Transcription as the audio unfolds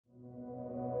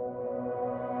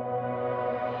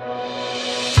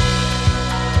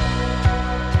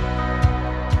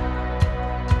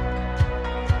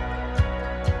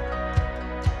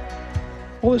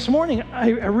Well, this morning,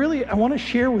 I want to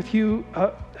share with you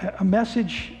a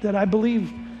message that I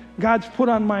believe God's put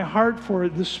on my heart for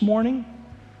this morning,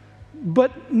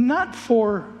 but not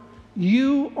for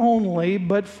you only,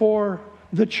 but for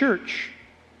the church.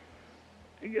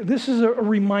 This is a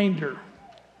reminder.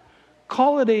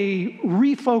 Call it a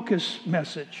refocus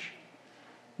message,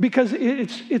 because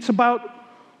it's about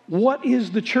what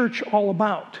is the church all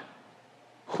about?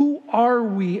 Who are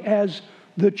we as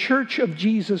the church of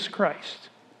Jesus Christ?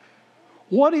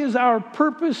 What is our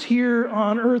purpose here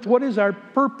on earth? What is our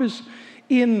purpose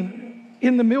in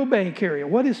the Millbank area?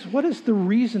 What is the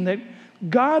reason that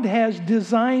God has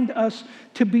designed us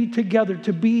to be together,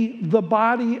 to be the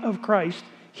body of Christ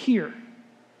here?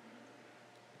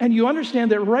 And you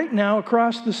understand that right now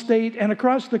across the state and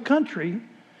across the country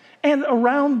and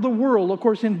around the world, of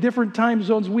course, in different time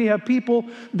zones, we have people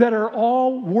that are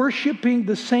all worshiping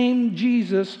the same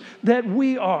Jesus that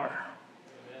we are.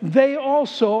 They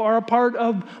also are a part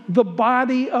of the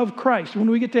body of Christ. When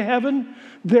we get to heaven,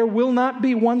 there will not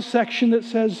be one section that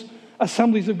says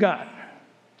Assemblies of God.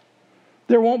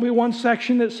 There won't be one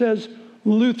section that says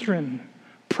Lutheran,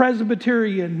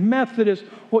 Presbyterian, Methodist.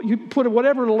 Well, you put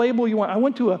whatever label you want. I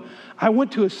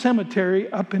went to a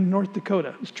cemetery up in North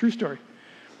Dakota. It's a true story.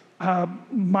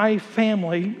 My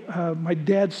family, my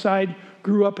dad's side,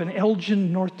 grew up in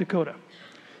Elgin, North Dakota.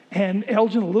 And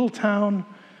Elgin, a little town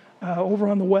over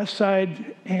on the west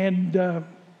side, and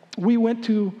we went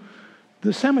to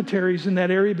the cemeteries in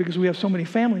that area because we have so many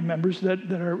family members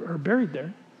that are buried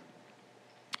there.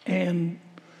 And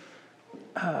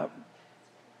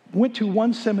went to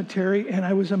one cemetery, and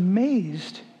I was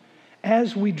amazed.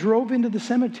 As we drove into the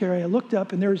cemetery, I looked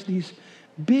up, and there's these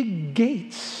big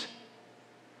gates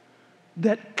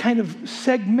that kind of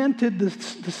segmented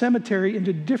the cemetery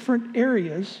into different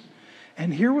areas.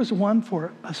 And here was one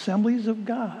for Assemblies of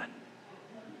God.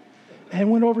 And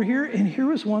went over here, and here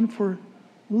was one for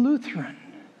Lutheran.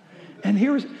 And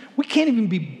we can't even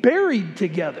be buried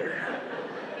together.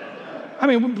 I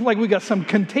mean, like we got some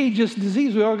contagious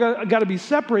disease. We all got to be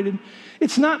separated.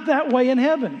 It's not that way in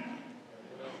heaven.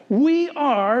 We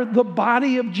are the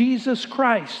body of Jesus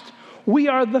Christ. We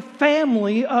are the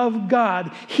family of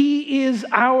God. He is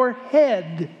our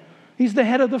head. He's the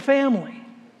head of the family.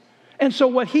 And so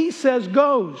what he says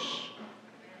goes.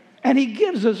 And he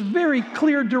gives us very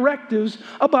clear directives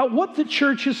about what the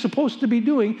church is supposed to be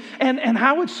doing and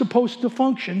how it's supposed to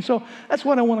function. So that's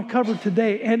what I want to cover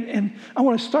today. And I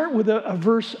want to start with a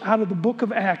verse out of the book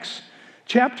of Acts,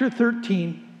 chapter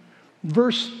 13,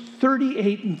 verse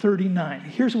 38 and 39.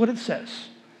 Here's what it says.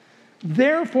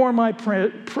 Therefore, my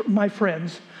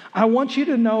friends, I want you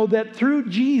to know that through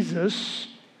Jesus,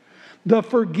 the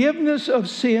forgiveness of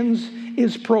sins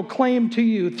is proclaimed to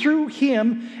you. Through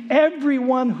him,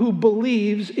 everyone who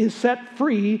believes is set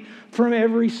free from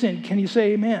every sin. Can you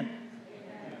say amen?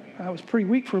 I was pretty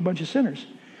weak for a bunch of sinners.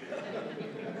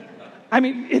 I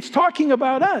mean, it's talking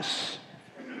about us.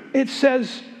 It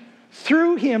says,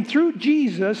 through him, through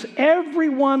Jesus,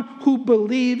 everyone who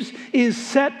believes is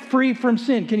set free from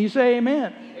sin. Can you say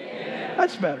amen? Amen.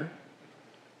 That's better.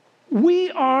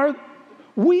 We are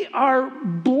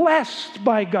blessed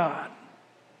by God.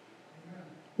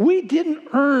 We didn't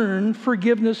earn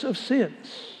forgiveness of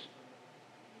sins.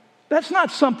 That's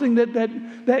not something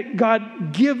that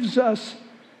God gives us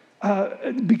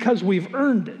because we've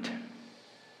earned it.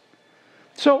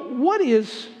 So what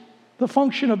is the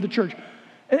function of the church?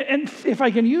 And if I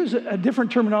can use a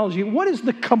different terminology, what is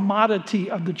the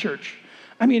commodity of the church?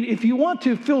 I mean, if you want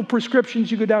to fill prescriptions,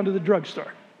 you go down to the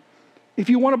drugstore. If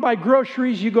you want to buy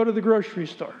groceries, you go to the grocery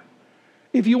store.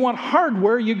 If you want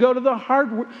hardware, you go to the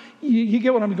hardware. You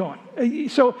get what I'm going.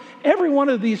 So every one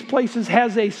of these places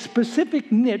has a specific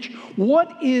niche.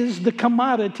 What is the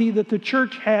commodity that the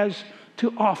church has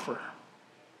to offer?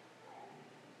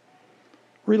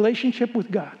 Relationship with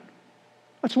God.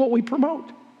 That's what we promote.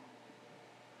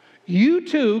 You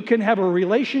too can have a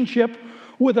relationship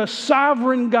with a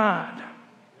sovereign God.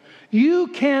 You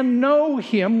can know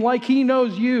him like he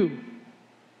knows you.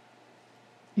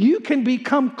 You can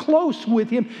become close with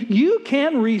him. You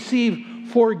can receive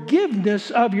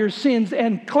forgiveness of your sins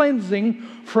and cleansing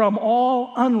from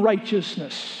all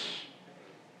unrighteousness.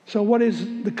 So what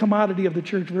is the commodity of the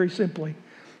church? Very simply,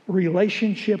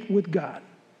 relationship with God.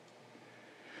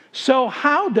 So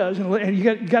how does, and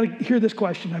you got to hear this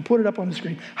question, I put it up on the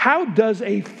screen. How does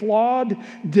a flawed,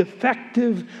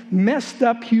 defective, messed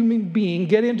up human being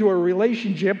get into a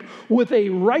relationship with a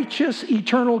righteous,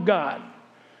 eternal God?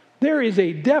 There is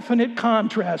a definite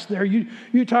contrast there.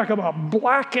 You talk about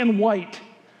black and white.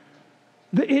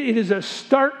 It is a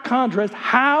stark contrast.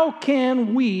 How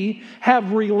can we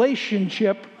have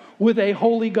relationship with a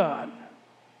holy God.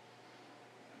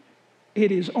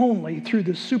 It is only through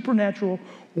the supernatural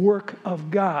work of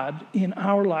God in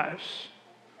our lives.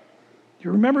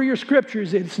 You remember your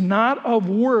scriptures, it's not of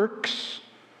works,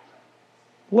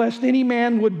 lest any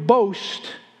man would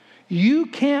boast. You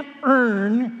can't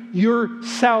earn your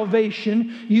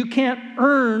salvation. You can't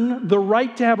earn the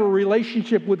right to have a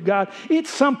relationship with God.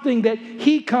 It's something that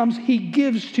He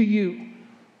gives to you.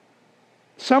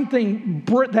 Something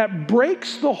that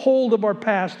breaks the hold of our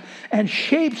past and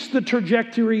shapes the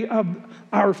trajectory of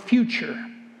our future.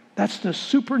 That's the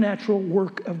supernatural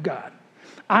work of God.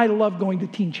 I love going to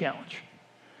Teen Challenge.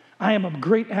 I am a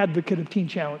great advocate of Teen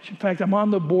Challenge. In fact, I'm on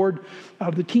the board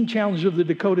of the Teen Challenge of the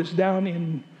Dakotas down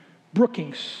in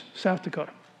Brookings, South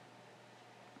Dakota.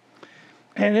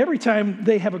 And every time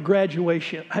they have a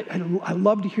graduation, I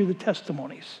love to hear the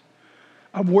testimonies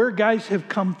of where guys have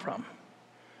come from.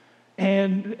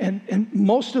 And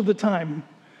most of the time,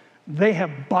 they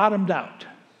have bottomed out.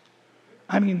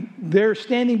 I mean, they're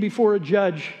standing before a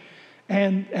judge,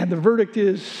 and the verdict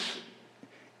is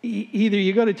either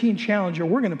you go to Teen Challenge or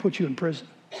we're going to put you in prison.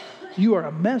 You are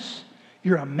a mess.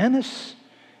 You're a menace.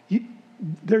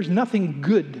 There's nothing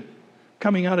good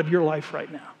coming out of your life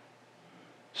right now.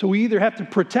 So we either have to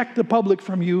protect the public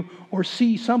from you or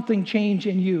see something change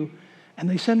in you. And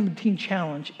they send them to Teen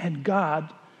Challenge, and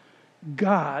God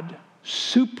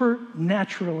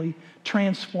supernaturally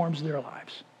transforms their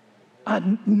lives.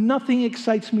 Nothing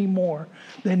excites me more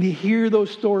than to hear those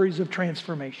stories of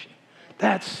transformation.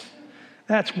 That's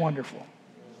wonderful.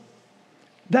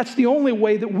 That's the only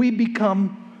way that we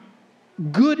become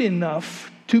good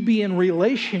enough to be in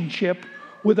relationship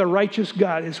with a righteous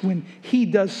God, is when He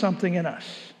does something in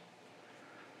us.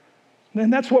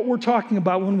 And that's what we're talking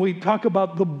about when we talk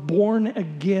about the born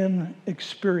again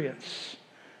experience.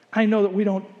 I know that we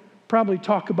don't probably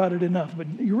talk about it enough, but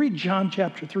you read John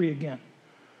chapter 3 again.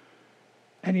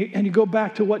 And you go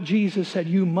back to what Jesus said,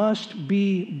 you must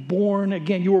be born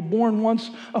again. You were born once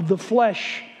of the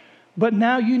flesh, but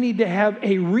now you need to have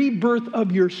a rebirth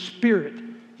of your spirit.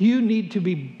 You need to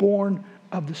be born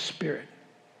of the Spirit.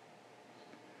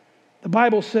 The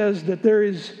Bible says that there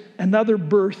is another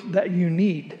birth that you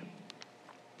need.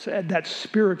 So that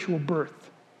spiritual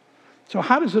birth. So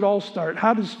how does it all start?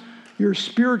 How does your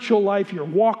spiritual life, your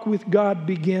walk with God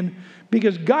begin?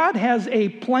 Because God has a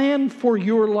plan for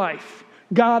your life.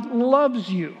 God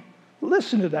loves you.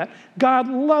 Listen to that. God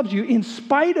loves you in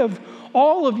spite of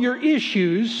all of your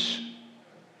issues,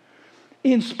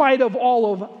 in spite of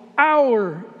all of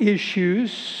our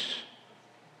issues.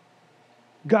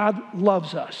 God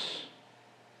loves us.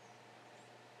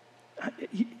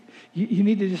 You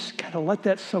need to just kind of let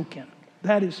that soak in.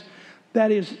 That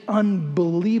is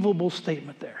unbelievable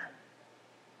statement there.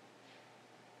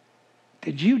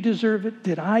 Did you deserve it?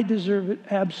 Did I deserve it?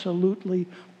 Absolutely.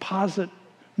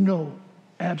 No.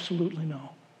 Absolutely no.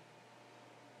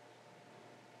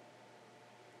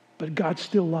 But God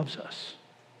still loves us.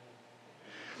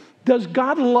 Does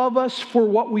God love us for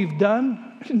what we've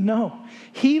done? No.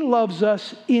 He loves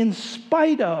us in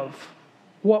spite of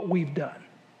what we've done.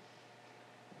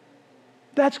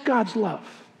 That's God's love.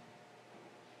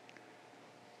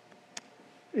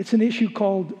 It's an issue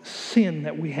called sin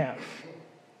that we have.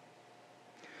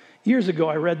 Years ago,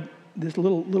 I read this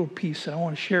little piece, and I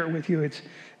want to share it with you. It's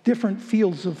different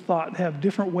fields of thought have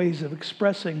different ways of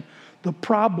expressing the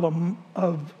problem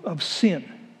of sin.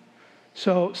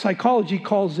 So psychology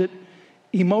calls it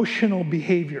emotional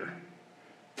behavior.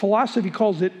 Philosophy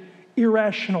calls it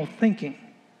irrational thinking.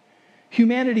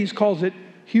 Humanities calls it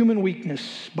human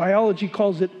weakness. Biology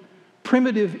calls it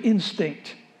primitive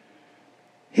instinct.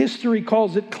 History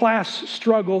calls it class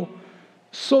struggle.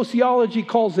 Sociology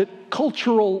calls it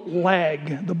cultural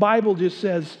lag. The Bible just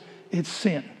says it's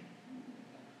sin.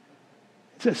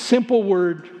 It's a simple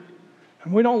word,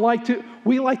 and we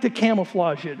like to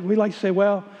camouflage it. We like to say,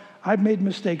 well, I've made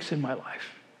mistakes in my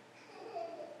life.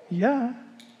 Yeah.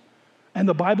 And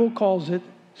the Bible calls it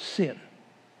sin.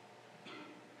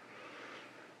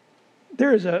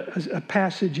 There is a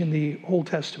passage in the Old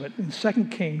Testament, in 2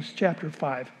 Kings chapter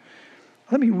 5.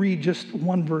 Let me read just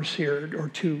one verse here or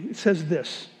two. It says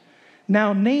this.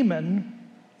 Now Naaman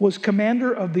was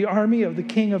commander of the army of the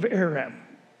king of Aram.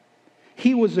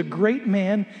 He was a great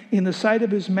man in the sight of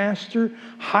his master,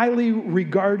 highly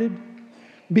regarded,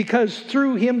 because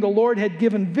through him the Lord had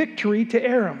given victory to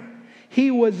Aram.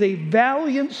 He was a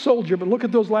valiant soldier, but look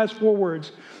at those last four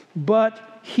words.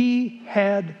 But he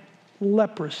had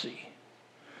leprosy.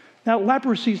 Now,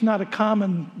 leprosy is not a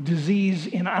common disease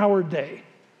in our day.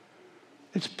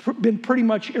 It's been pretty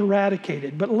much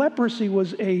eradicated, but leprosy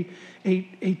was a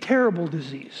terrible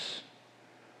disease.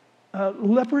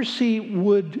 leprosy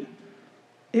would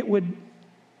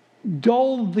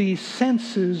dull the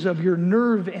senses of your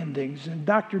nerve endings. And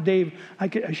Dr. Dave,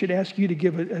 I should ask you to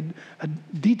give a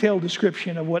detailed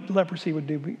description of what leprosy would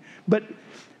do. But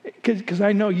because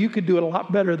I know you could do it a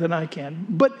lot better than I can.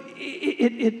 But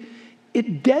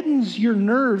it deadens your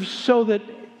nerves so that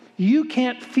you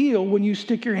can't feel when you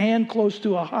stick your hand close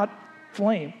to a hot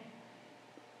flame.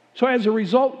 So as a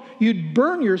result, you'd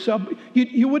burn yourself.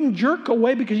 You wouldn't jerk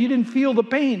away because you didn't feel the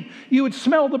pain. You would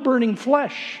smell the burning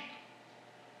flesh.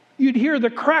 You'd hear the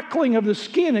crackling of the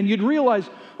skin and you'd realize,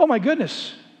 oh my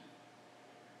goodness.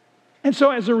 And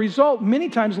so as a result, many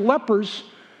times lepers,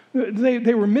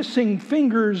 they were missing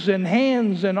fingers and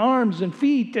hands and arms and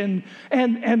feet, and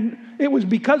it was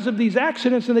because of these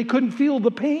accidents and they couldn't feel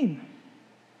the pain.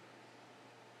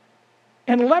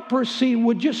 And leprosy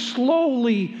would just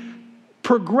slowly,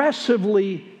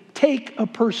 progressively take a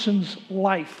person's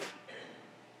life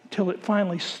until it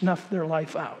finally snuffed their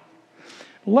life out.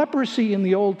 Leprosy in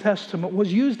the Old Testament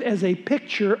was used as a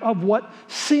picture of what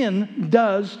sin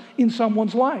does in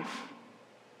someone's life.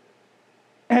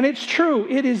 And it's true,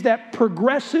 it is that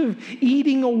progressive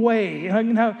eating away.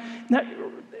 Now,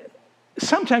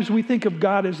 sometimes we think of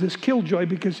God as this killjoy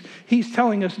because he's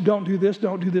telling us, don't do this,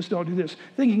 don't do this, don't do this.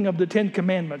 Thinking of the 10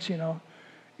 Commandments,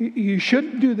 You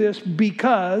shouldn't do this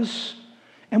because,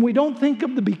 and we don't think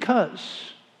of the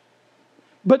because.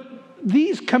 But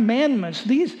these commandments,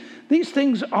 these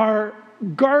things are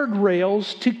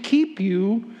guardrails to keep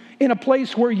you in a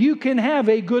place where you can have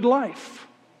a good life.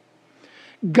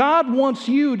 God wants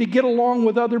you to get along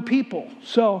with other people.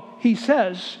 So he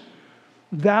says,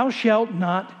 thou shalt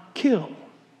not kill.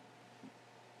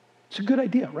 It's a good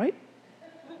idea, right?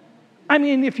 I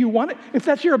mean, if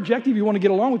that's your objective, you want to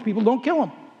get along with people, don't kill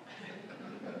them.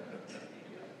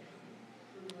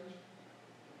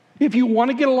 If you want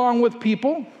to get along with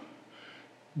people,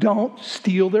 don't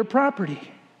steal their property.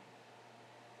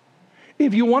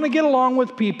 If you want to get along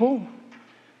with people,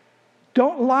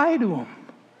 don't lie to them.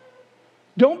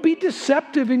 Don't be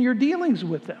deceptive in your dealings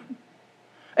with them.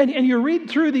 And you read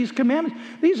through these commandments.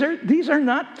 These are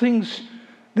not things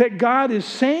that God is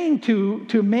saying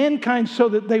to mankind so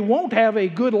that they won't have a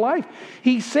good life.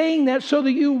 He's saying that so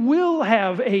that you will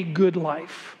have a good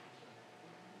life.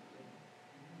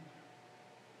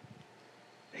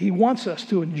 He wants us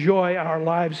to enjoy our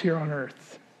lives here on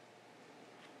earth.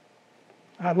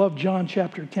 I love John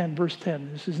chapter 10, verse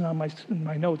 10. This is not in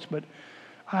my notes, but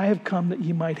I have come that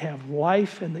you might have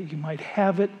life and that you might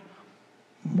have it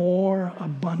more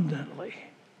abundantly.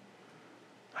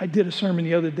 I did a sermon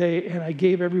the other day and I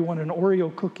gave everyone an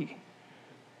Oreo cookie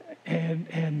and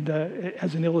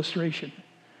as an illustration.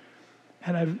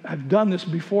 And I've done this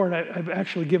before, and I've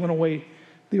actually given away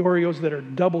the Oreos that are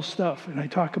double stuffed. And I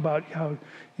talk about how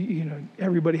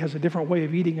everybody has a different way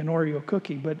of eating an Oreo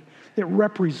cookie, but it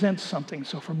represents something.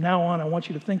 So from now on, I want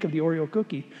you to think of the Oreo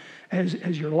cookie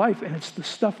as your life, and it's the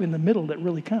stuff in the middle that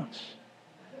really counts.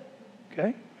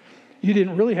 Okay? You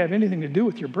didn't really have anything to do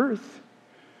with your birth.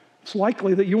 It's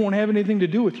likely that you won't have anything to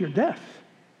do with your death.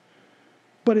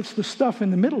 But it's the stuff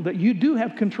in the middle that you do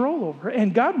have control over.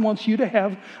 And God wants you to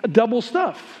have a double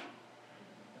stuff.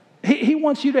 He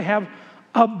wants you to have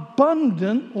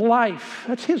abundant life.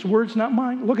 That's his words, not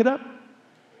mine. Look it up.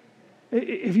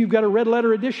 If you've got a red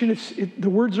letter edition, the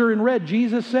words are in red.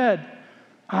 Jesus said,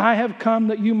 I have come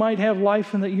that you might have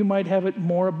life and that you might have it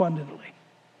more abundantly.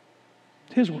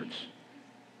 It's his words.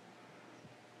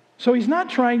 So he's not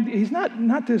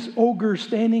this ogre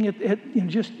standing at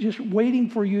just waiting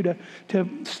for you to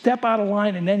step out of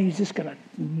line, and then he's just going to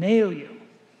nail you.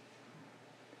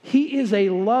 He is a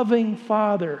loving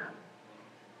Father,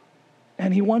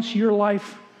 and he wants your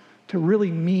life to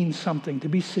really mean something, to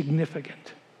be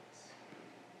significant.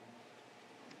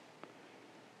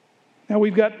 Now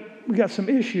we've got some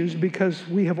issues because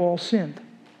we have all sinned.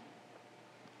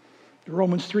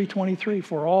 Romans 3:23,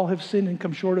 for all have sinned and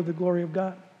come short of the glory of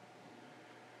God.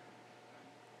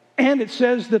 And it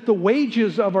says that the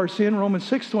wages of our sin, Romans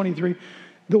 6:23,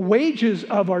 the wages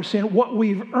of our sin, what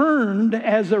we've earned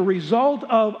as a result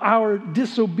of our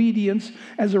disobedience,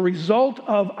 as a result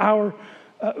of our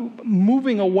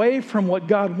moving away from what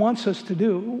God wants us to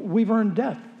do, we've earned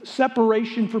death,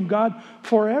 separation from God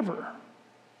forever.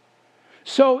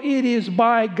 So it is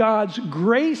by God's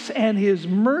grace and his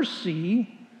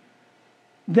mercy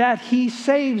that he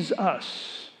saves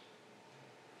us.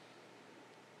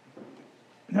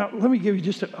 Now, let me give you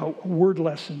just a word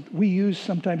lesson. We use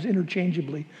sometimes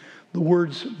interchangeably the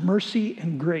words mercy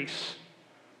and grace,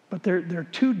 but they're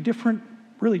two different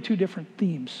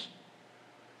themes.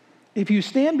 If you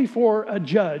stand before a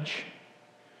judge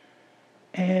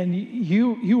and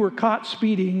you were caught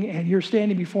speeding, and you're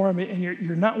standing before him, and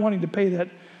you're not wanting to pay that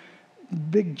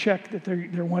big check that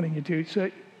they're wanting you to.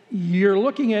 So you're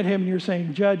looking at him and you're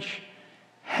saying, Judge,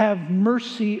 have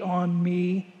mercy on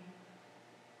me.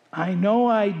 I know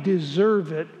I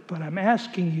deserve it, but I'm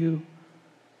asking you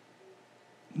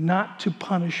not to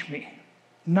punish me,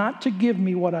 not to give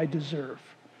me what I deserve.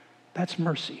 That's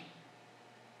mercy.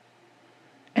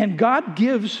 And God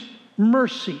gives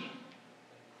mercy.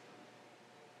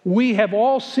 We have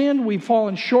all sinned. We've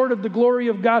fallen short of the glory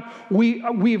of God.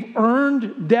 We've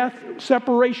earned death,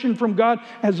 separation from God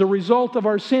as a result of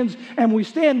our sins. And we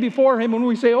stand before him and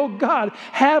we say, oh God,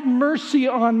 have mercy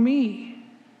on me.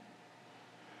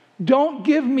 Don't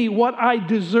give me what I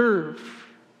deserve.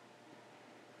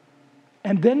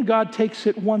 And then God takes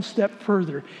it one step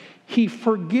further. He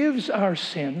forgives our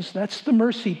sins. That's the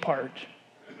mercy part.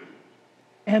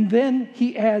 And then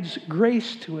he adds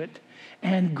grace to it.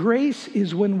 And grace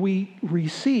is when we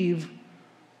receive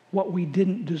what we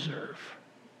didn't deserve.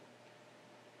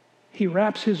 He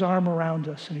wraps his arm around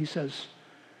us and he says,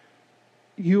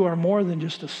 you are more than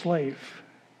just a slave.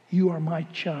 You are my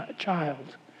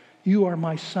child. You are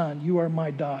my son. You are my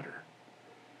daughter.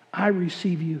 I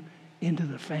receive you into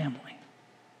the family.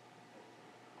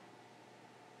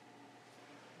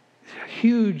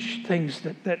 Huge things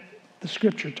that the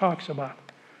scripture talks about.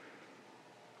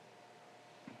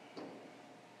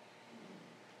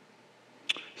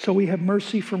 So we have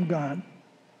mercy from God.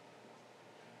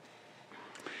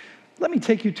 Let me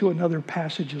take you to another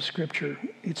passage of Scripture.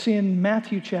 It's in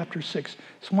Matthew chapter 6.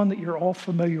 It's one that you're all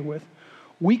familiar with.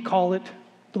 We call it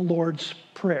the Lord's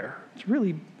Prayer. It's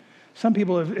really, some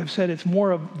people have said it's more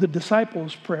of the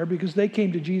disciples' prayer because they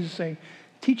came to Jesus saying,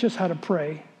 teach us how to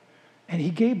pray. And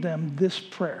he gave them this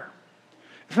prayer.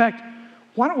 In fact,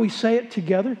 why don't we say it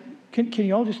together? Can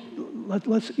you all just,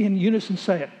 let's in unison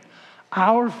say it.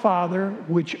 Our Father,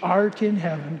 which art in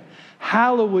heaven,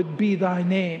 hallowed be thy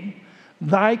name.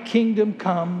 Thy kingdom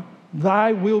come,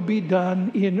 thy will be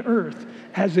done in earth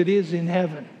as it is in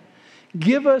heaven.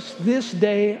 Give us this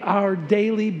day our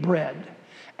daily bread,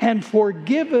 and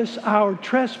forgive us our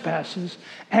trespasses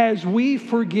as we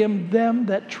forgive them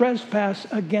that trespass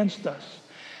against us.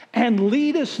 And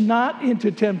lead us not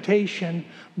into temptation,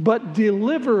 but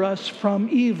deliver us from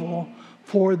evil.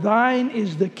 For thine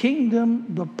is the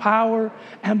kingdom, the power,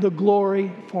 and the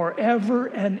glory forever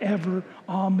and ever.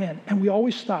 Amen. And we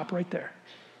always stop right there.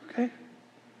 Okay?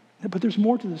 But there's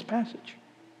more to this passage.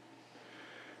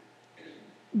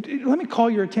 Let me call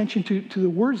your attention to the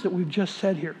words that we've just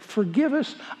said here. Forgive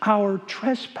us our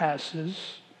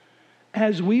trespasses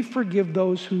as we forgive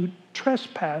those who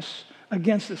trespass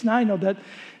against us. Now I know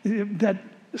that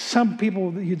some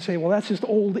people, you'd say, well, that's just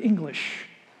old English.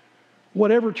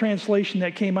 Whatever translation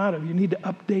that came out of, you need to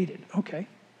update it. Okay.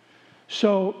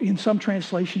 So in some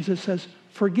translations it says,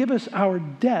 forgive us our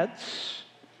debts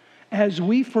as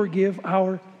we forgive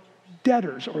our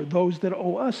debtors, or those that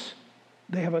owe us.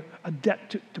 They have a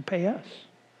debt to pay us.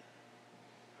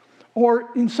 Or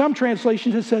in some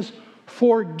translations it says,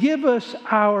 forgive us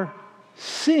our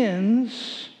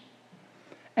sins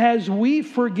as we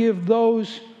forgive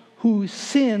those who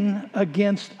sin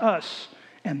against us.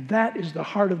 And that is the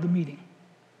heart of the meeting.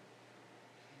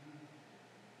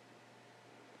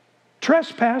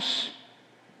 Trespass,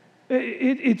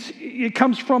 it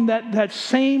comes from that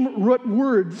same root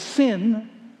word, sin.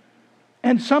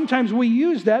 And sometimes we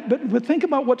use that, but think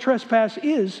about what trespass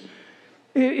is.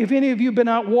 If any of you have been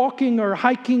out walking or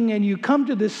hiking and you come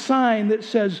to this sign that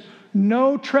says,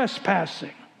 no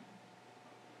trespassing,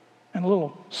 and a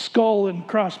little skull and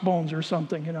crossbones or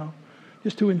something,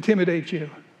 just to intimidate you.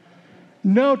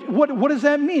 No, what does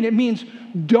that mean? It means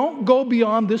don't go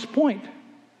beyond this point.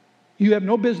 You have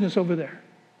no business over there.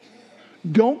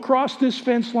 Don't cross this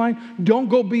fence line. Don't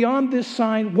go beyond this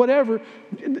sign, whatever.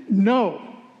 No,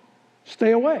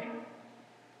 stay away.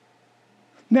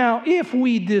 Now, if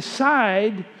we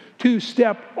decide to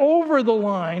step over the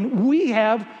line, we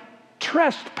have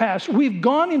trespassed. We've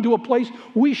gone into a place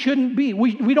we shouldn't be.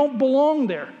 We don't belong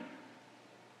there.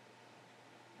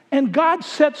 And God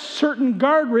sets certain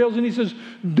guardrails and he says,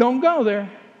 don't go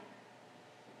there.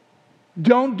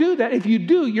 Don't do that. If you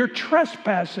do, you're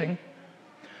trespassing.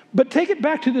 But take it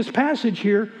back to this passage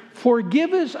here.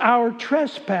 Forgive us our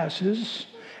trespasses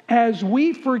as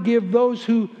we forgive those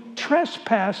who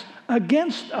trespass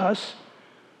against us.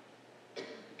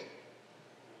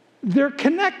 They're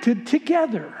connected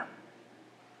together.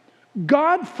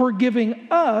 God forgiving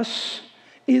us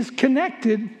is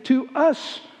connected to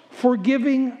us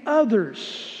forgiving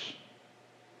others.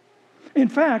 In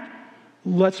fact,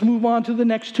 let's move on to the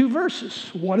next two verses.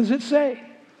 What does it say?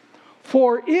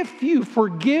 For if you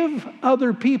forgive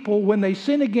other people when they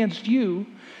sin against you,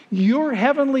 your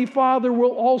heavenly Father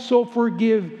will also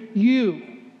forgive you.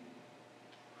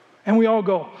 And we all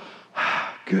go,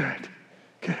 good.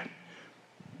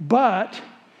 But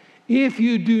if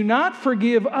you do not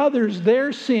forgive others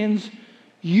their sins,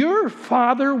 your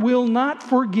Father will not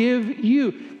forgive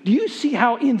you. Do you see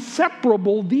how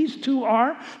inseparable these two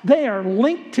are? They are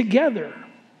linked together.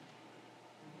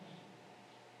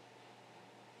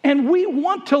 And we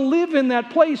want to live in that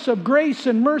place of grace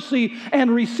and mercy and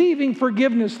receiving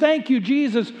forgiveness. Thank you,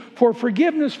 Jesus, for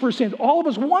forgiveness for sins. All of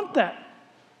us want that.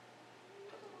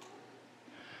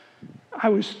 I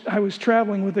was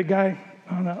traveling with a guy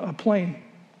on a plane.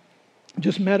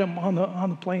 Just met him on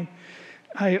the plane.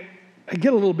 I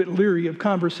get a little bit leery of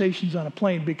conversations on a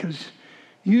plane because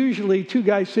usually two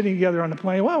guys sitting together on the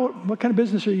plane, well, what kind of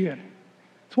business are you in?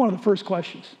 It's one of the first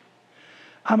questions.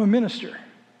 I'm a minister.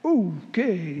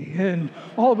 Okay. And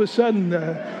all of a sudden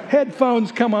the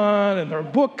headphones come on and their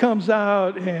book comes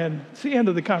out and it's the end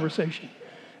of the conversation.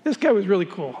 This guy was really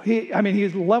cool. He's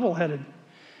level-headed.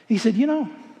 He said, I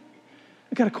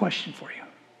got a question for you.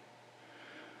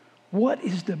 What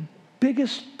is the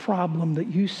biggest problem that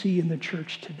you see in the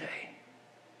church today?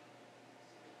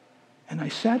 And I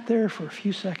sat there for a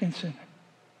few seconds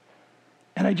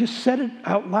and I just said it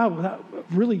out loud without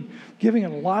really giving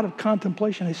it a lot of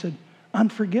contemplation. I said,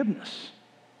 unforgiveness.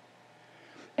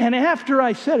 And after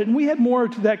I said it, and we had more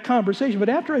to that conversation, but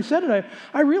after I said it,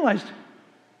 I realized,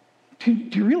 do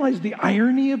you realize the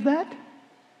irony of that?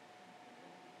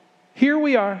 Here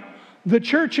we are, the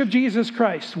Church of Jesus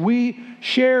Christ. We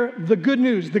share the good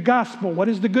news, the gospel. What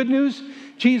is the good news?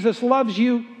 Jesus loves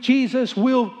you. Jesus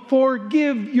will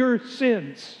forgive your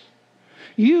sins.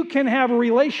 You can have a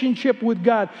relationship with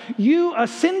God. You, a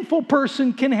sinful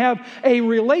person, can have a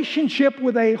relationship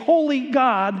with a holy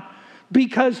God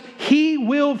because He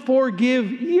will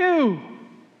forgive you.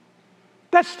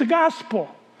 That's the gospel.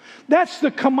 That's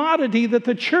the commodity that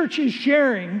the church is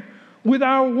sharing with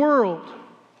our world.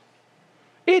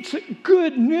 It's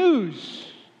good news.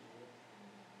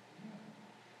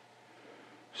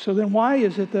 So then why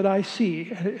is it that I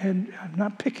see, and I'm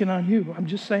not picking on you, I'm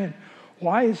just saying,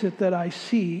 why is it that I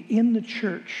see in the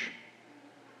church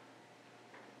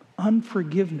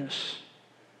unforgiveness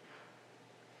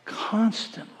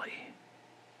constantly?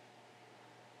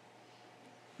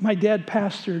 My dad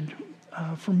pastored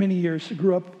for many years. He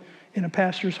grew up in a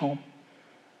pastor's home.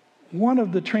 One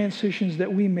of the transitions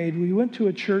that we made, we went to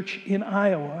a church in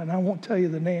Iowa, and I won't tell you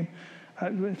the name.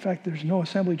 In fact, there's no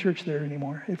assembly church there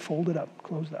anymore. It folded up,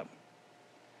 closed up.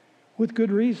 With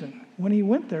good reason. When he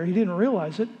went there, he didn't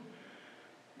realize it,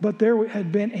 but there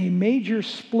had been a major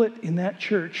split in that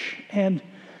church, and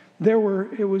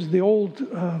it was the old,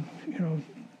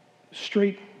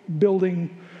 straight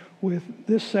building with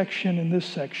this section and this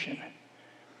section.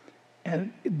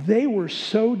 And they were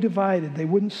so divided, they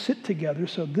wouldn't sit together.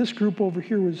 So this group over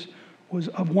here was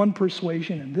of one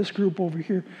persuasion, and this group over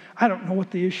here, I don't know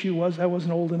what the issue was. I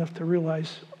wasn't old enough to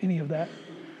realize any of that.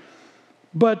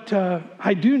 But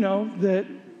I do know that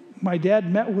my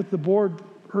dad met with the board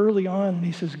early on, and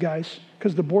he says, guys,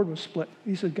 because the board was split,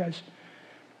 he said, guys,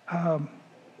 I'm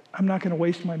not going to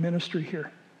waste my ministry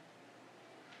here.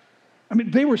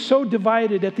 They were so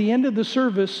divided. At the end of the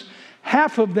service,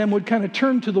 half of them would kind of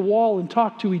turn to the wall and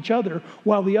talk to each other,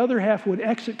 while the other half would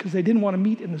exit because they didn't want to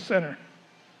meet in the center.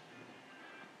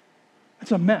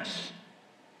 It's a mess.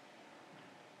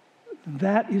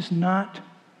 That is not,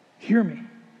 hear me,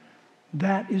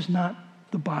 that is not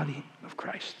the body of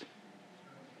Christ.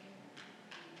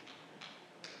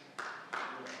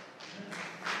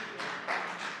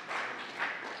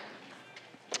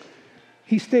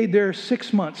 He stayed there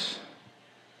 6 months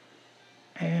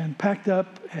and packed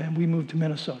up, and we moved to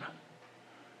Minnesota,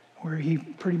 where he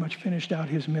pretty much finished out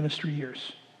his ministry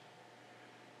years.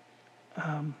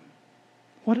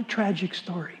 What a tragic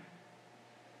story.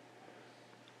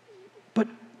 But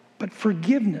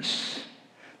forgiveness,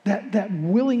 that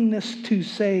willingness to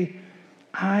say,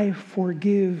 I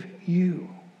forgive you.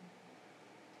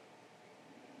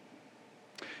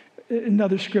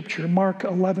 Another scripture, Mark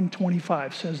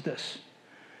 11:25 says this.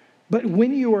 But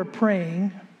when you are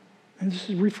praying, and this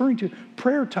is referring to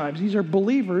prayer times, these are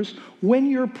believers, when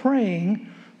you're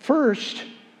praying, first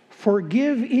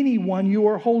forgive anyone you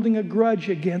are holding a grudge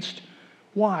against.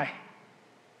 Why?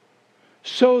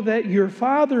 So that your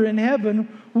Father in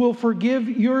heaven will forgive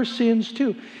your sins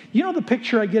too. You know the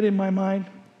picture I get in my mind?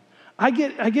 I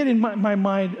get in my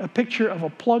mind a picture of a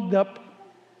plugged up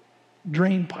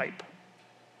drain pipe.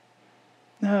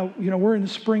 Now, we're in the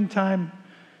springtime.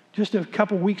 Just a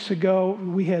couple weeks ago,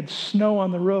 we had snow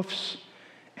on the roofs,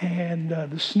 And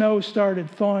the snow started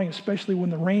thawing, especially when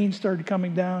the rain started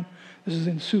coming down. This is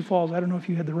in Sioux Falls. I don't know if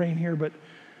you had the rain here, but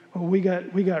we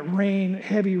got rain,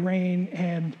 heavy rain,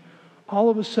 and all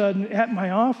of a sudden at my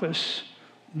office,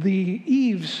 the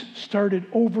eaves started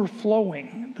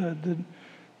overflowing.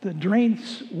 The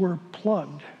drains were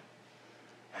plugged,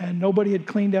 and nobody had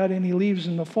cleaned out any leaves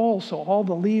in the fall, so all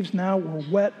the leaves now were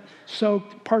wet,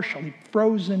 soaked, partially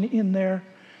frozen in there,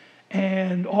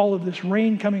 and all of this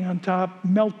rain coming on top,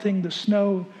 melting the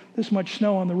snow, this much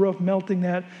snow on the roof, melting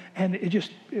that, and it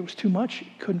was too much.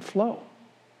 It couldn't flow.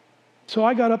 So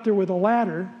I got up there with a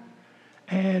ladder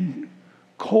and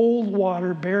cold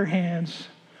water, bare hands,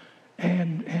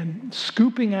 and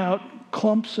scooping out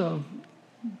clumps of,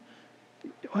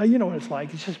 well, you know what it's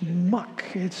like. It's just muck.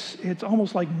 It's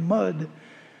almost like mud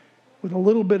with a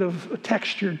little bit of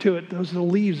texture to it. The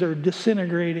leaves are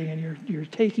disintegrating, and you're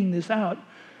taking this out.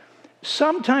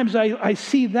 Sometimes I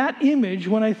see that image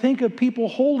when I think of people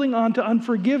holding on to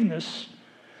unforgiveness.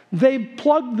 They've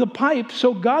plugged the pipe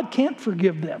so God can't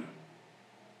forgive them.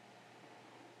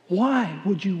 Why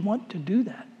would you want to do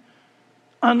that?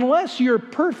 Unless you're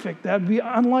perfect, that'd be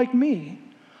unlike me.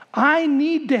 I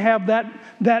need to have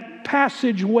that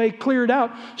passageway cleared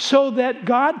out so that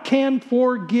God can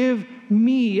forgive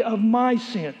me of my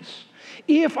sins.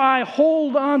 If I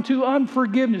hold on to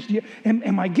unforgiveness,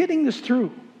 am I getting this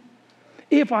through?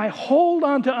 If I hold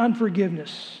on to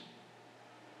unforgiveness,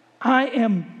 I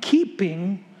am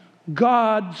keeping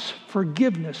God's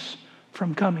forgiveness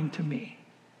from coming to me.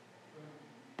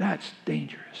 That's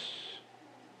dangerous.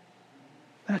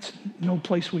 That's no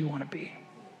place we want to be.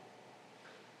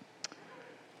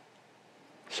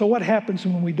 So what happens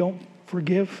when we don't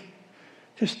forgive?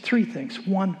 Just three things.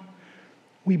 One,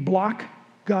 we block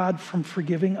God from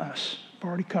forgiving us. I've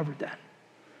already covered that.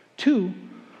 Two,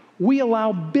 we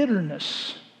allow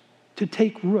bitterness to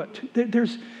take root.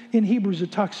 There's in Hebrews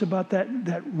it talks about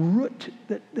that root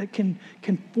that can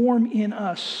form in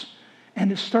us,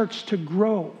 and it starts to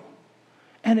grow.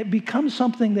 And it becomes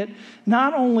something that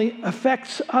not only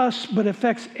affects us, but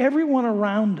affects everyone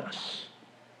around us.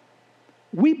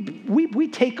 We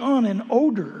take on an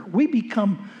odor. We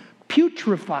become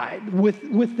putrefied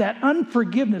with that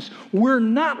unforgiveness. We're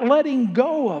not letting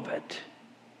go of it.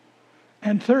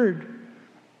 And third,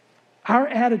 our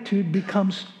attitude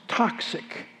becomes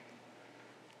toxic.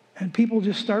 And people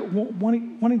just start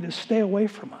wanting to stay away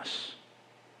from us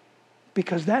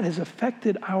because that has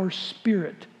affected our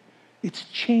spirit. It's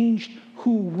changed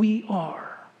who we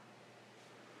are.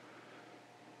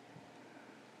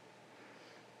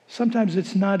 Sometimes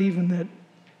it's not even that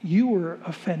you were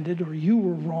offended or you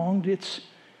were wronged. It's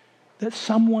that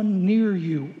someone near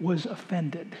you was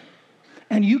offended.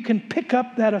 And you can pick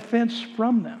up that offense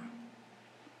from them.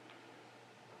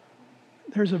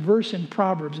 There's a verse in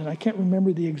Proverbs, and I can't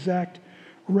remember the exact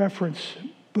reference,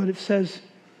 but it says,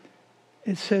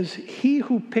 he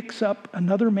who picks up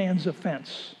another man's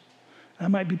offense, I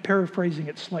might be paraphrasing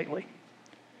it slightly,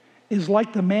 is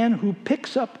like the man who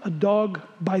picks up a dog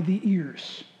by the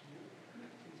ears.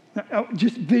 Now,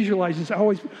 just visualize this. I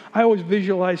always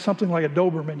visualize something like a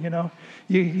Doberman, you know.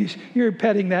 You're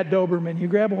petting that Doberman, you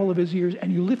grab a hold of his ears,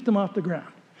 and you lift him off the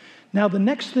ground. Now, the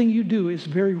next thing you do is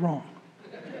very wrong.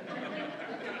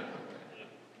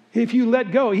 If you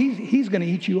let go, he's going to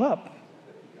eat you up.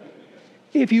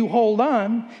 If you hold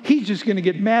on, he's just going to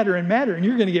get madder and madder, and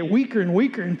you're going to get weaker and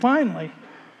weaker, and finally,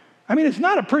 I mean, it's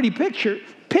not a pretty picture.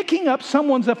 Picking up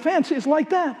someone's offense is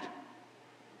like that.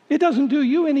 It doesn't do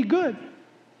you any good.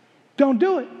 Don't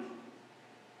do it.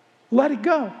 Let it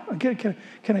go.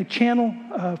 Can I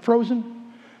channel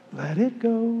Frozen? Let it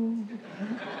go.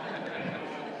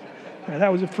 Yeah,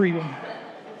 that was a free one.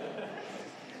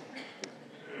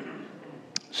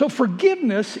 So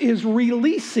forgiveness is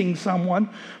releasing someone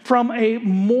from a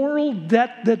moral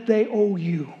debt that they owe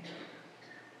you.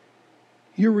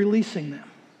 You're releasing them.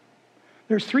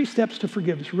 There's 3 steps to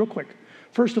forgiveness, real quick.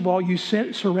 First of all, you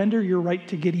surrender your right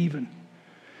to get even.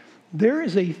 There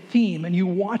is a theme, and you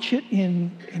watch it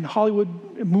in Hollywood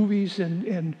movies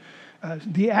and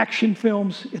the action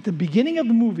films. At the beginning of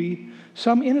the movie,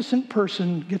 some innocent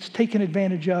person gets taken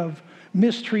advantage of,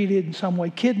 mistreated in some way,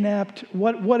 kidnapped,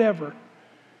 whatever.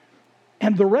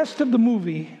 And the rest of the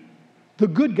movie, the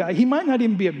good guy, he might not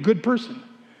even be a good person,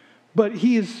 but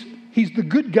he's the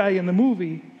good guy in the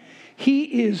movie.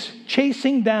 He is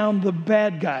chasing down the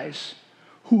bad guys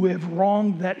who have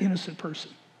wronged that innocent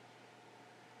person.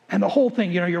 And the whole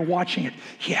thing, you're watching it.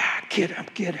 Yeah, get him.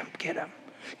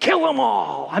 Kill them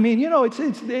all. I mean,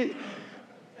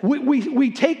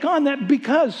 we take on that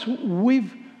because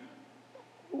we've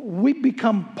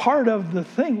become part of the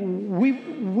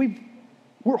thing.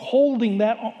 We're holding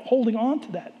on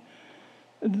to that.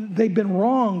 They've been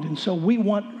wronged, and so we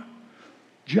want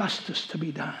justice to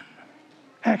be done.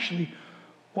 Actually,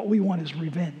 what we want is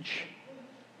revenge.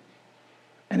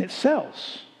 And it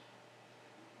sells.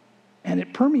 And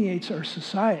it permeates our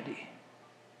society.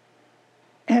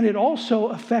 And it also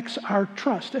affects our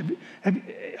trust.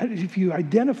 If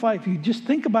you just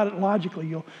think about it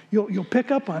logically, you'll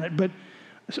pick up on it. But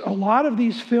a lot of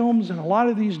these films and a lot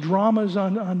of these dramas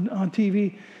on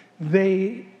TV,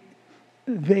 they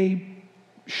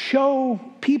show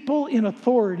people in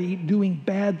authority doing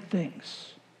bad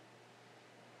things.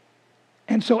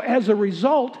 And so as a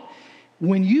result,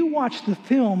 when you watch the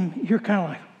film, you're kind of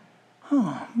like,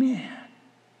 oh man,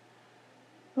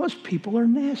 those people are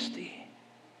nasty.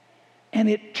 And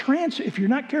if you're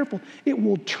not careful, it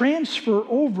will transfer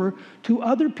over to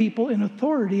other people in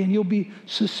authority, and you'll be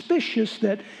suspicious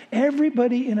that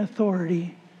everybody in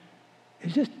authority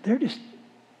they're just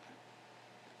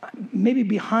maybe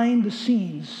behind the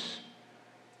scenes,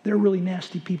 they're really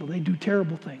nasty people. They do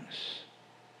terrible things.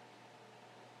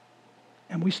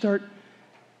 And we start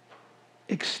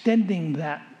extending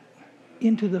that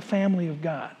into the family of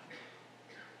God.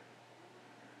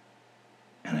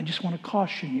 And I just want to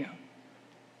caution you,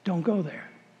 don't go there.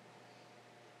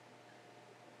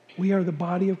 We are the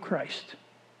body of Christ.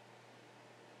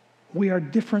 We are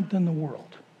different than the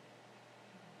world.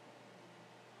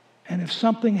 And if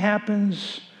something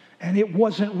happens and it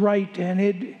wasn't right,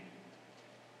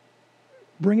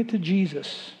 bring it to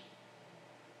Jesus.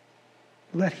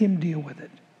 Let him deal with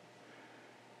it.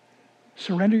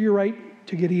 Surrender your right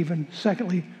to get even.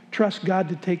 Secondly, trust God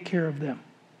to take care of them.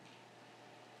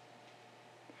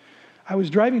 I was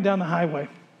driving down the highway,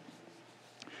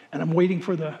 and I'm waiting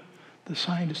for the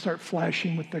sign to start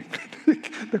flashing with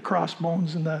the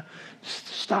crossbones and the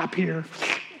stop here.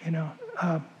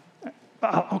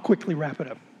 I'll quickly wrap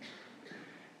it up.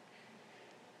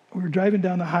 We were driving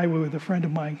down the highway with a friend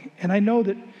of mine, and I know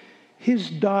that his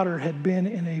daughter had been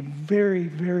in a very,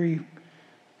 very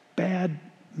bad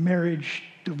marriage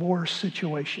divorce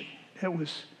situation. It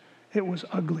was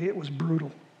ugly. It was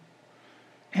brutal.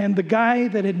 And the guy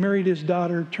that had married his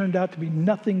daughter turned out to be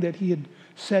nothing that he had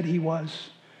said he was.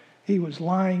 He was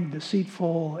lying,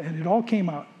 deceitful, and it all came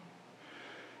out.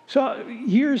 So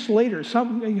years later,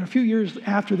 a few years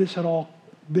after this had all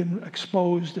been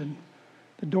exposed and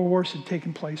the divorce had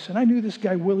taken place, and I knew this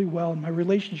guy really well, and my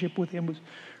relationship with him was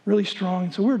really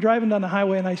strong. So we were driving down the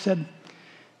highway, and I said,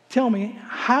 tell me,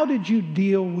 how did you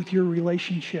deal with your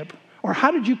relationship? Or how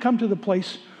did you come to the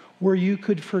place where you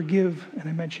could forgive? And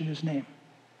I mentioned his name.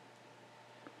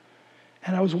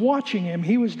 And I was watching him.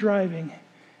 He was driving,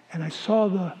 and I saw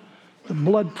the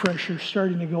blood pressure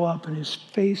starting to go up, and his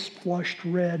face flushed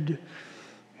red,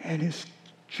 and his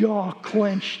jaw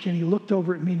clenched, and he looked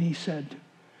over at me and he said,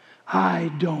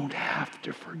 I don't have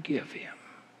to forgive him.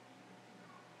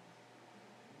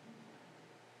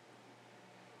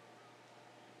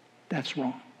 That's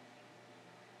wrong.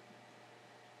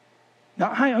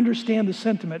 Now, I understand the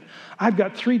sentiment. I've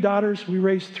got 3 daughters. We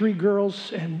raised 3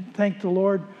 girls, and thank the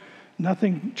Lord,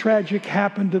 nothing tragic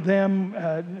happened to them,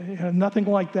 nothing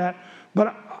like that.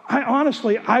 But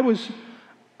I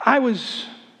was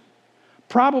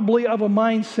probably of a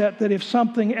mindset that if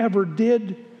something ever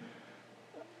did,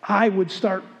 I would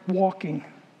start walking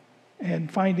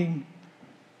and finding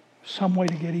some way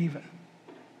to get even.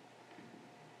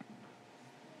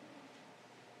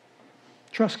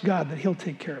 Trust God that he'll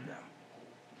take care of them.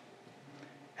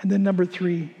 And then number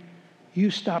 3,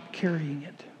 you stop carrying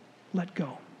it. Let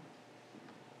go.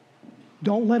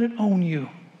 Don't let it own you.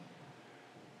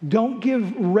 Don't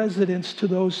give residence to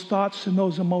those thoughts and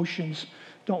those emotions.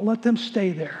 Don't let them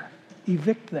stay there.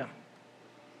 Evict them.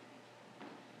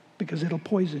 Because it'll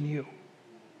poison you.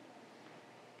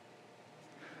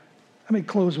 Let me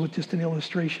close with just an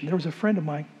illustration. There was a friend of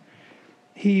mine.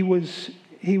 He was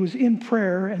in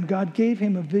prayer, and God gave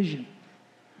him a vision.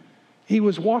 He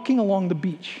was walking along the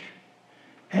beach,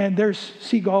 and there's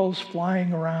seagulls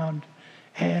flying around,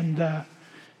 and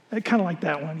kind of like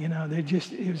that one,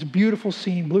 it was a beautiful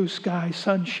scene, blue sky,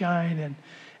 sunshine,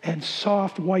 and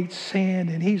soft white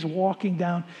sand, and he's walking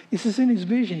down. This is in his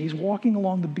vision. He's walking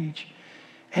along the beach,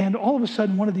 and all of a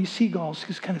sudden, one of these seagulls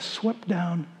just kind of swept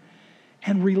down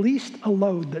and released a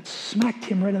load that smacked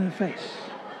him right in the face.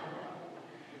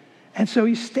 And so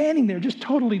he's standing there just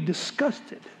totally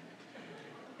disgusted.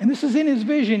 And this is in his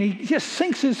vision. He just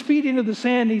sinks his feet into the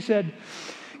sand. And he said,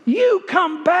 you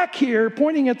come back here,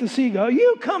 pointing at the seagull,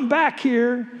 you come back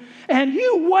here and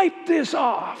you wipe this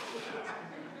off.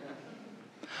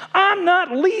 I'm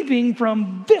not leaving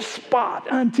from this spot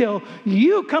until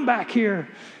you come back here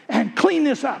and clean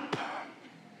this up.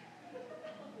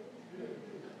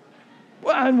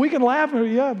 Well, and we can laugh,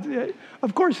 yeah,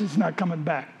 of course it's not coming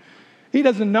back. He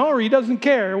doesn't know or he doesn't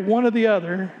care, one or the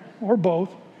other, or both.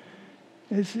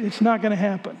 It's not going to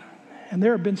happen. And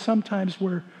there have been some times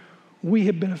where we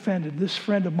have been offended. This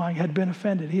friend of mine had been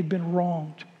offended. He had been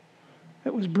wronged.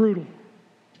 It was brutal.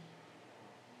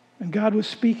 And God was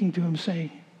speaking to him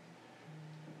saying,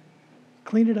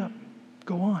 clean it up,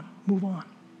 go on, move on.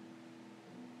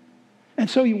 And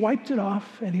so he wiped it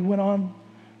off and he went on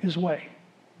his way.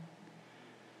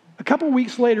 A couple of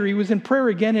weeks later, he was in prayer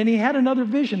again, and he had another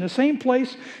vision. The same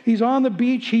place, he's on the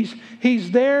beach,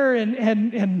 he's there,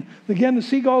 and again, the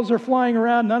seagulls are flying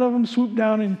around. None of them swoop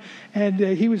down, and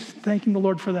he was thanking the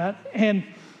Lord for that. And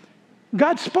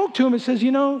God spoke to him and says,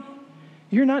 you're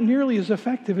not nearly as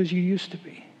effective as you used to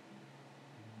be.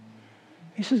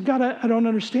 He says, God, I don't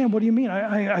understand. What do you mean?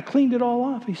 I cleaned it all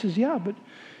off. He says, yeah, but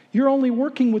you're only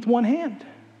working with one hand.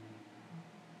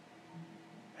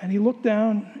 And he looked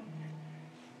down,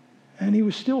 and he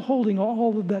was still holding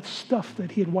all of that stuff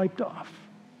that he had wiped off.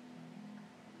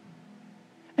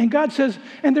 And God says,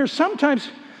 and there's sometimes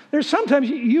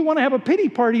you want to have a pity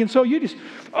party, and so you just,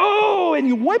 and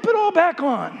you wipe it all back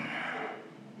on.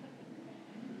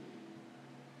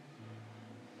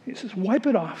 He says, wipe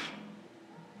it off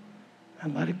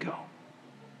and let it go.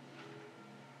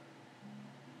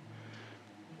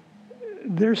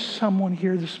 There's someone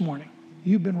here this morning.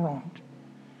 You've been wronged.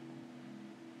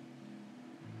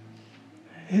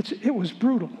 It was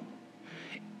brutal.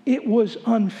 It was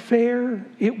unfair.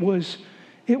 Maybe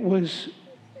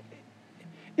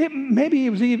it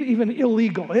was even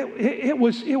illegal. It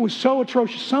was so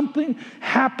atrocious. Something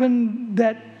happened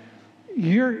that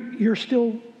you're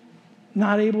still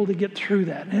not able to get through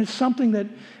that. And it's something that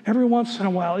every once in a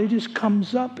while it just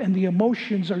comes up, and the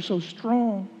emotions are so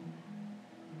strong.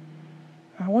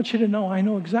 I want you to know I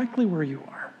know exactly where you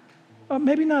are.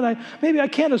 Maybe not. Maybe I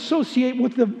can't associate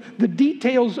with the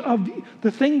details of the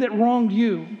thing that wronged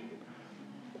you.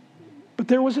 But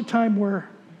there was a time where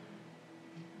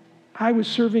I was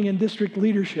serving in district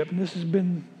leadership, and this has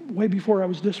been way before I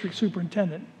was district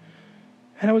superintendent.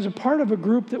 And I was a part of a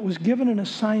group that was given an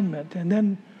assignment. And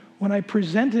then when I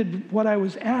presented what I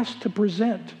was asked to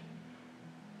present,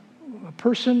 a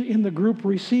person in the group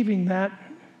receiving that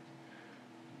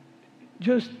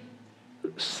just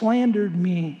slandered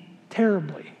me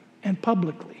terribly and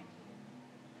publicly.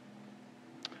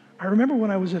 I remember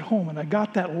when I was at home and I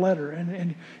got that letter,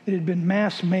 and it had been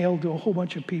mass mailed to a whole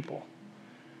bunch of people.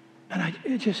 And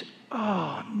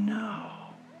oh no.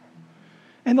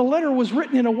 And the letter was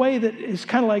written in a way that is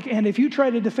kind of like, and if you try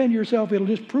to defend yourself, it'll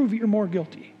just prove that you're more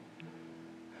guilty.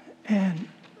 And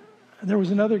there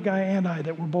was another guy and I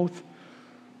that were both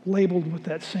labeled with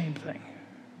that same thing.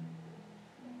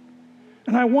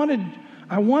 And I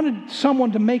wanted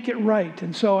someone to make it right.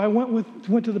 And so I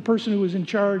went to the person who was in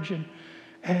charge,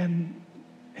 and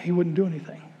he wouldn't do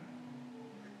anything.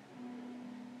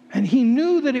 And he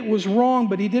knew that it was wrong,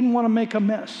 but he didn't want to make a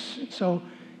mess. So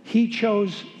he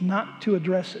chose not to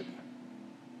address it.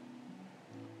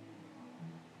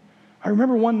 I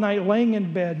remember one night laying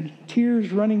in bed,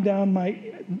 tears running down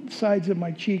my sides of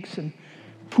my cheeks and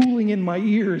pooling in my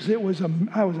ears. I was a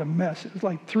mess. It was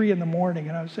like 3 a.m,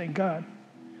 and I was saying, God,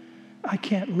 I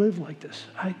can't live like this.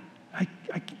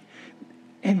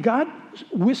 And God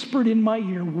whispered in my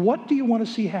ear, what do you want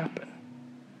to see happen?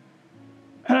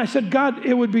 And I said, God,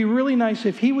 it would be really nice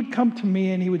if he would come to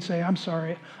me and he would say, I'm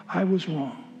sorry, I was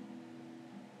wrong.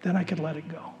 Then I could let it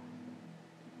go.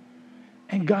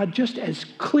 And God, just as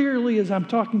clearly as I'm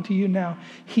talking to you now,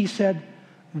 he said,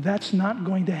 that's not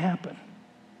going to happen.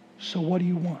 So what do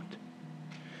you want?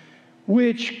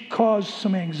 Which caused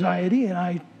some anxiety, and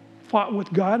I fought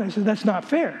with God. I said, that's not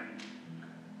fair.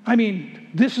 I mean,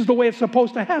 this is the way it's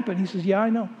supposed to happen. He says, yeah, I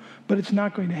know, but it's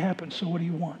not going to happen. So what do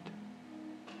you want?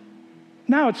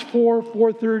 Now it's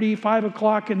 4:30, 5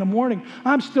 o'clock in the morning.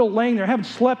 I'm still laying there. I haven't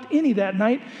slept any that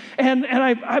night. And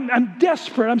I'm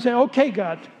desperate. I'm saying, okay,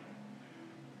 God,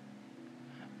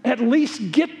 at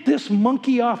least get this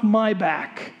monkey off my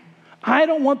back. I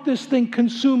don't want this thing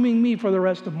consuming me for the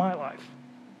rest of my life.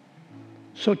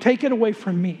 So take it away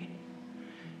from me.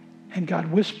 And God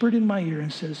whispered in my ear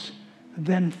and says,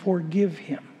 then forgive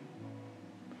him.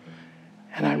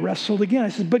 And I wrestled again. I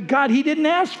said, but God, he didn't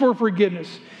ask for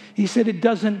forgiveness. He said, it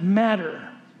doesn't matter.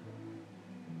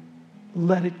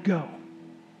 Let it go.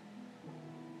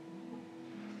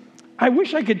 I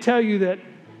wish I could tell you that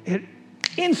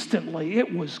instantly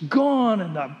it was gone,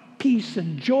 and the peace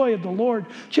and joy of the Lord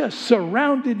just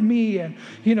surrounded me, and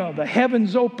the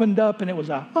heavens opened up, and it was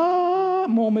a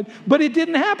moment. But it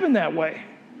didn't happen that way.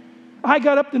 I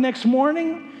got up the next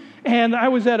morning, And I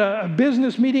was at a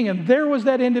business meeting, and there was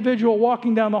that individual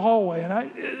walking down the hallway. And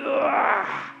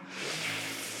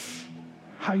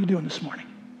how you doing this morning?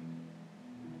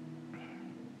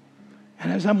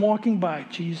 And as I'm walking by,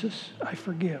 Jesus, I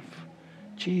forgive.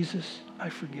 Jesus, I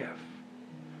forgive.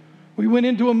 We went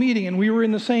into a meeting, and we were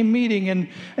in the same meeting,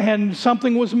 and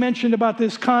something was mentioned about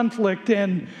this conflict,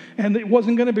 and it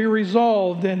wasn't going to be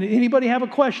resolved. And anybody have a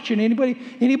question?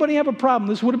 Anybody have a problem?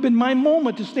 This would have been my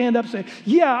moment to stand up and say,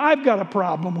 yeah, I've got a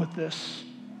problem with this.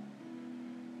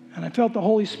 And I felt the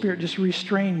Holy Spirit just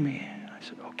restrain me. I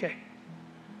said, okay,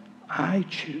 I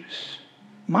choose.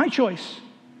 My choice.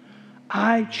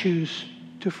 I choose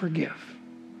to forgive.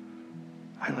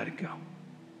 I let it go.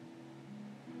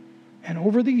 And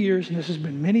over the years, and this has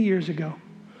been many years ago,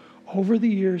 over the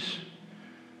years,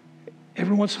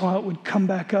 every once in a while it would come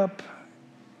back up,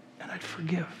 and I'd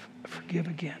forgive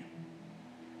again.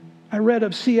 I read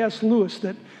of C.S. Lewis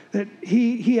that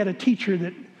he had a teacher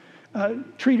that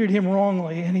treated him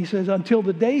wrongly, and he says until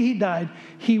the day he died,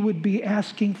 he would be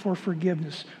asking for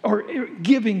forgiveness or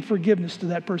giving forgiveness to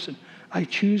that person. I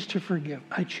choose to forgive.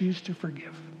 I choose to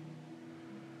forgive.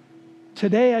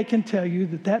 Today, I can tell you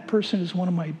that person is one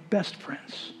of my best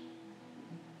friends.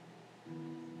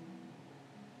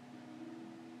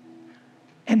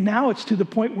 And now it's to the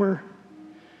point where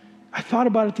I thought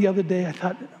about it the other day. I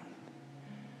thought,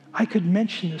 I could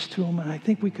mention this to him, and I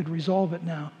think we could resolve it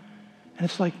now. And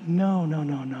it's like, no.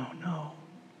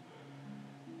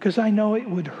 Because I know it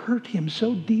would hurt him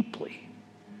so deeply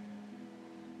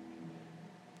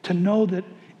to know that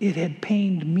it had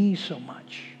pained me so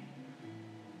much.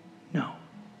 No.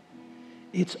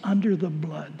 It's under the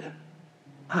blood.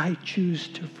 I choose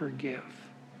to forgive.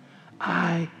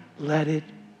 I let it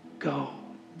go.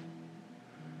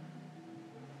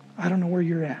 I don't know where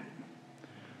you're at,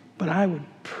 but I would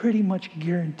pretty much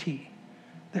guarantee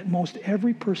that most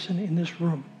every person in this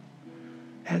room,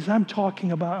 as I'm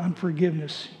talking about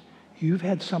unforgiveness, you've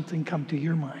had something come to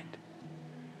your mind.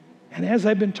 And as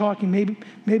I've been talking,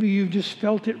 maybe you've just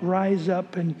felt it rise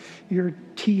up and your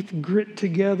teeth grit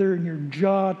together and your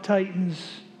jaw tightens.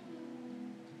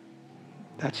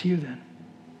 That's you then.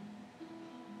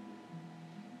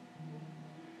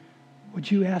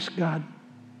 Would you ask God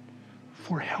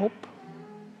for help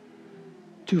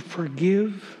to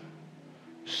forgive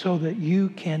so that you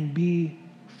can be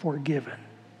forgiven?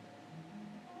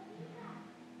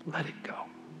 Let it go.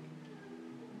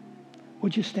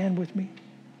 Would you stand with me?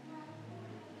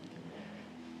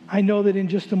 I know that in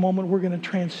just a moment we're going to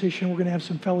transition. We're going to have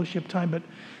some fellowship time, but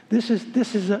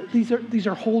these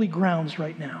are holy grounds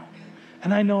right now,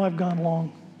 and I know I've gone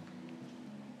long.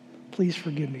 Please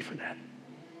forgive me for that.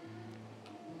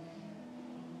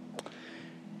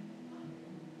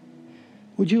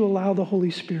 Would you allow the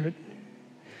Holy Spirit?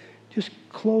 Just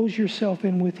close yourself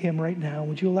in with Him right now.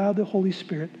 Would you allow the Holy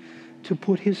Spirit to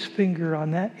put His finger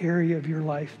on that area of your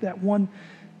life, that one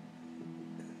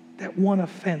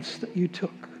offense that you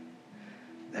took?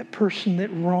 That person that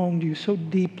wronged you so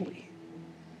deeply.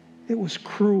 It was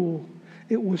cruel.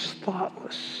 It was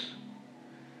thoughtless.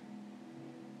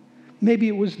 Maybe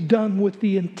it was done with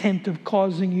the intent of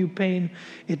causing you pain.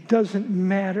 It doesn't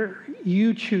matter.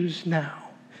 You choose now.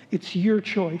 It's your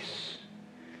choice.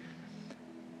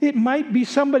 It might be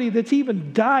somebody that's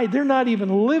even died. They're not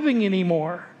even living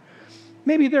anymore.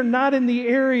 Maybe they're not in the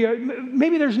area.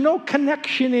 Maybe there's no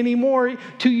connection anymore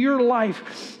to your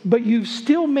life, but you've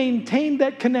still maintained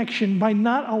that connection by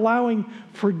not allowing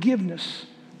forgiveness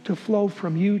to flow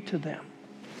from you to them.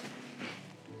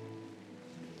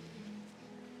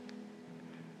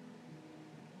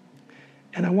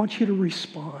 And I want you to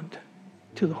respond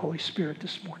to the Holy Spirit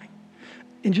this morning.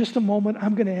 In just a moment,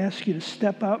 I'm going to ask you to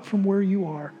step out from where you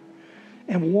are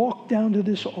and walk down to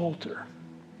this altar.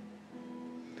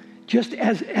 Just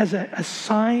as a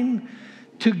sign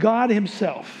to God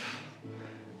Himself,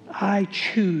 I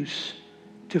choose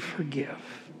to forgive.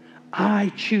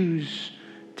 I choose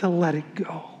to let it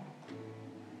go.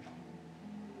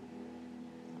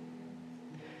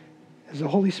 As the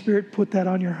Holy Spirit put that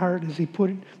on your heart, as He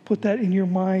put that in your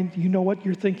mind, you know what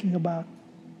you're thinking about.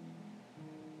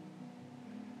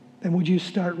 Then would you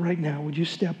start right now? Would you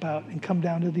step out and come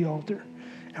down to the altar?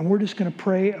 And we're just going to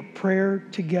pray a prayer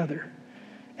together,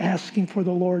 asking for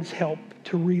the Lord's help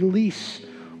to release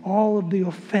all of the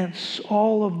offense,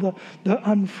 all of the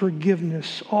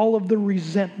unforgiveness, all of the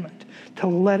resentment, to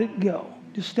let it go.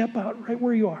 Just step out right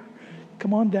where you are.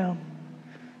 Come on down.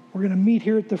 We're going to meet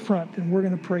here at the front, and we're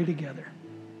going to pray together.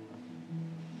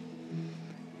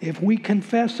 If we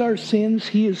confess our sins,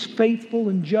 He is faithful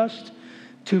and just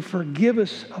to forgive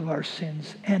us of our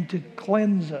sins and to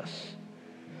cleanse us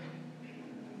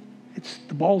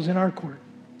The ball's in our court.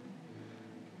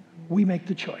 We make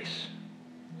the choice.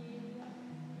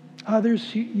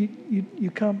 Others,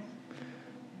 you come.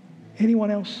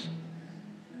 Anyone else?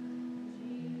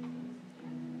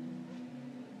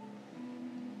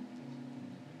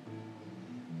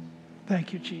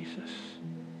 Thank you, Jesus.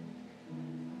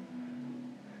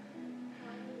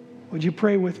 Would you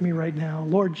pray with me right now?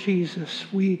 Lord Jesus,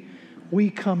 we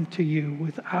come to you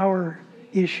with our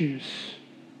issues.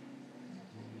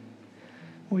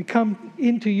 We come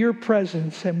into your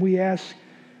presence and we ask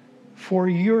for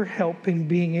your help in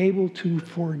being able to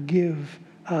forgive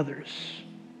others.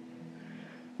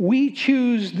 We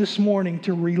choose this morning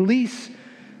to release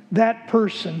that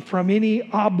person from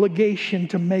any obligation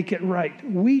to make it right.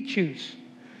 We choose.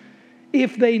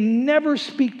 If they never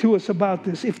speak to us about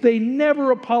this, if they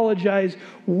never apologize,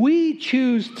 we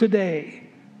choose today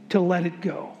to let it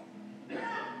go.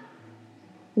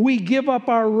 We give up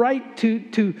our right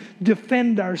to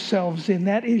defend ourselves in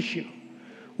that issue.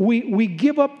 We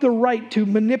give up the right to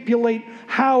manipulate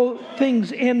how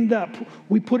things end up.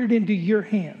 We put it into your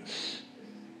hands.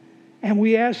 And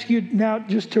we ask you now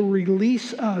just to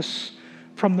release us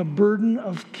from the burden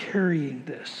of carrying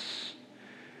this.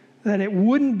 That it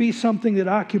wouldn't be something that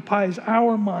occupies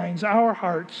our minds, our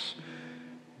hearts.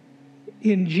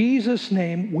 In Jesus'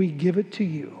 name, we give it to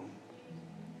you.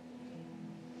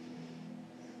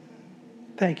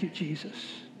 Thank you, Jesus.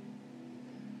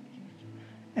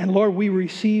 And Lord, we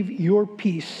receive your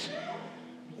peace.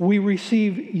 We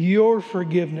receive your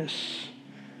forgiveness.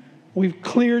 We've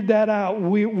cleared that out.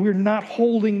 We're not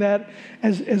holding that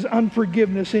as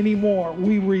unforgiveness anymore.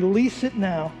 We release it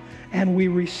now, and we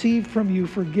receive from you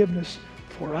forgiveness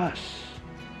for us.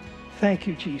 Thank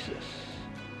you, Jesus.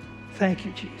 Thank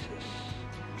you, Jesus.